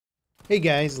Hey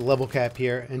guys, Level Cap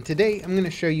here, and today I'm going to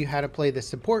show you how to play the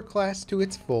support class to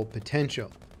its full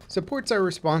potential. Supports are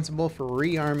responsible for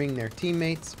rearming their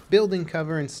teammates, building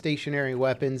cover and stationary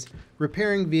weapons,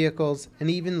 repairing vehicles, and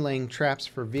even laying traps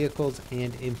for vehicles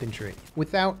and infantry.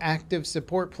 Without active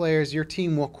support players, your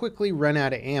team will quickly run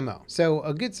out of ammo. So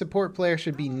a good support player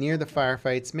should be near the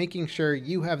firefights, making sure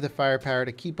you have the firepower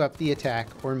to keep up the attack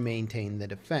or maintain the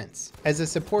defense. As a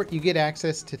support, you get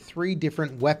access to 3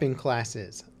 different weapon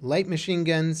classes: light machine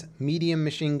guns, medium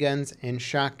machine guns, and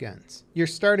shotguns. Your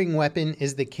starting weapon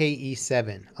is the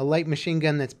KE-7, a light machine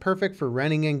gun that's perfect for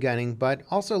running and gunning, but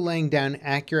also laying down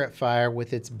accurate fire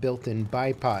with its built-in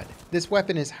bipod. This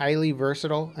weapon is highly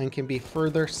versatile and can be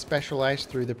further specialized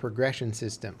through the progression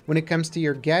system. When it comes to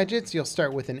your gadgets, you'll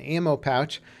start with an ammo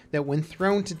pouch that when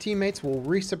thrown to teammates will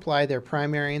resupply their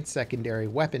primary and secondary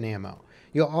weapon ammo.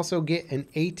 You'll also get an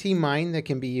AT mine that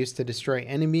can be used to destroy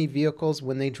enemy vehicles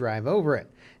when they drive over it.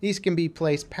 These can be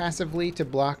placed passively to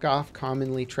block off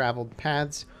commonly traveled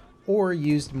paths, or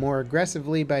used more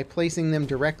aggressively by placing them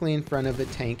directly in front of a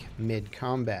tank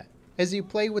mid-combat. As you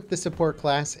play with the support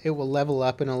class, it will level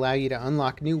up and allow you to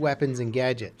unlock new weapons and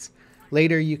gadgets.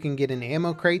 Later, you can get an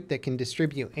ammo crate that can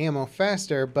distribute ammo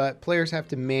faster, but players have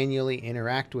to manually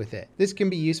interact with it. This can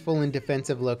be useful in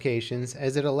defensive locations,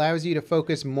 as it allows you to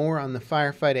focus more on the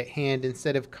firefight at hand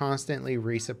instead of constantly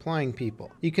resupplying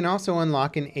people. You can also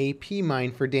unlock an AP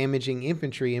mine for damaging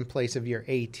infantry in place of your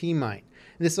AT mine.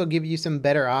 This will give you some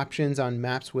better options on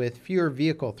maps with fewer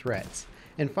vehicle threats.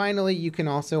 And finally, you can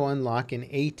also unlock an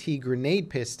AT grenade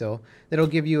pistol that'll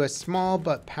give you a small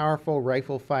but powerful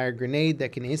rifle fire grenade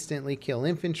that can instantly kill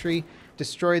infantry,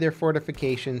 destroy their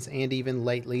fortifications, and even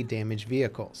lightly damage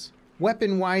vehicles.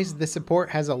 Weapon-wise, the support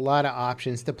has a lot of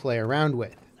options to play around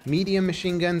with. Medium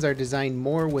machine guns are designed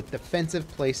more with defensive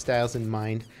playstyles in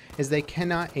mind, as they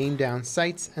cannot aim down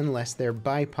sights unless they're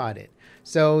bipoded.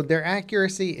 So their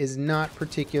accuracy is not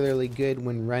particularly good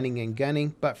when running and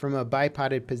gunning, but from a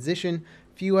bipoded position,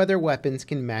 few other weapons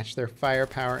can match their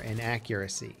firepower and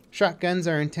accuracy. Shotguns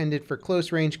are intended for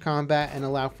close range combat and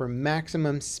allow for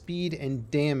maximum speed and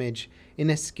damage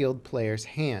in a skilled player's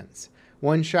hands.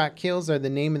 One-shot kills are the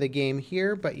name of the game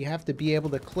here, but you have to be able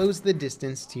to close the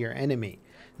distance to your enemy.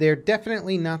 They're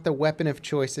definitely not the weapon of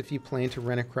choice if you plan to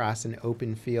run across an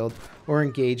open field or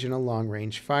engage in a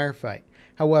long-range firefight.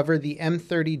 However, the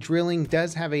M30 drilling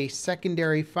does have a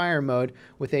secondary fire mode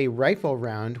with a rifle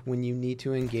round when you need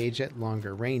to engage at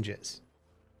longer ranges.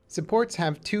 Supports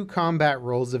have 2 combat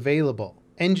roles available.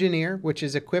 Engineer, which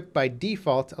is equipped by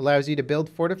default, allows you to build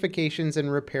fortifications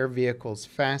and repair vehicles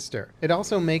faster. It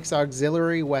also makes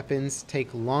auxiliary weapons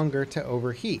take longer to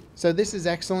overheat, so this is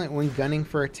excellent when gunning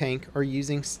for a tank or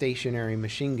using stationary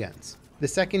machine guns. The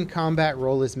second combat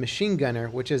role is Machine Gunner,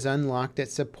 which is unlocked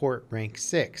at Support Rank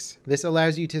 6. This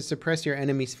allows you to suppress your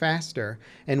enemies faster,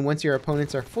 and once your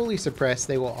opponents are fully suppressed,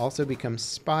 they will also become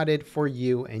spotted for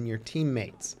you and your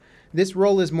teammates. This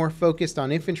role is more focused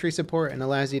on infantry support and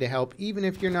allows you to help even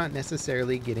if you're not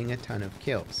necessarily getting a ton of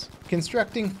kills.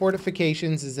 Constructing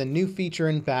fortifications is a new feature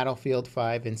in Battlefield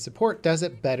 5, and support does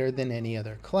it better than any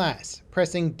other class.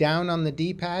 Pressing down on the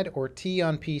D-pad or T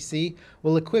on PC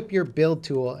will equip your build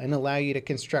tool and allow you to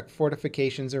construct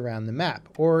fortifications around the map,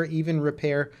 or even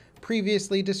repair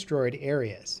previously destroyed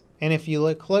areas. And if you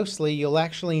look closely, you'll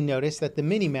actually notice that the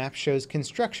minimap shows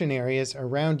construction areas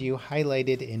around you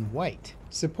highlighted in white.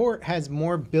 Support has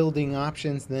more building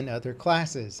options than other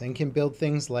classes and can build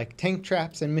things like tank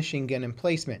traps and machine gun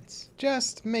emplacements.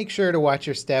 Just make sure to watch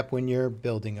your step when you're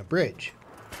building a bridge.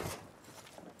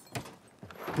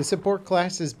 The support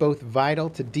class is both vital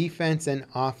to defense and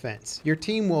offense. Your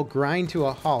team will grind to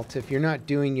a halt if you're not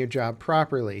doing your job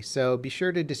properly, so be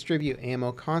sure to distribute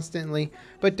ammo constantly,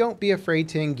 but don't be afraid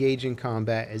to engage in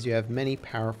combat as you have many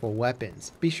powerful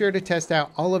weapons. Be sure to test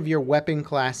out all of your weapon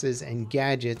classes and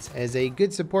gadgets, as a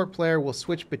good support player will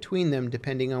switch between them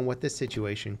depending on what the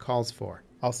situation calls for.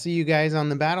 I'll see you guys on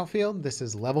the battlefield. This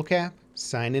is Level Cap,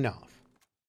 signing off.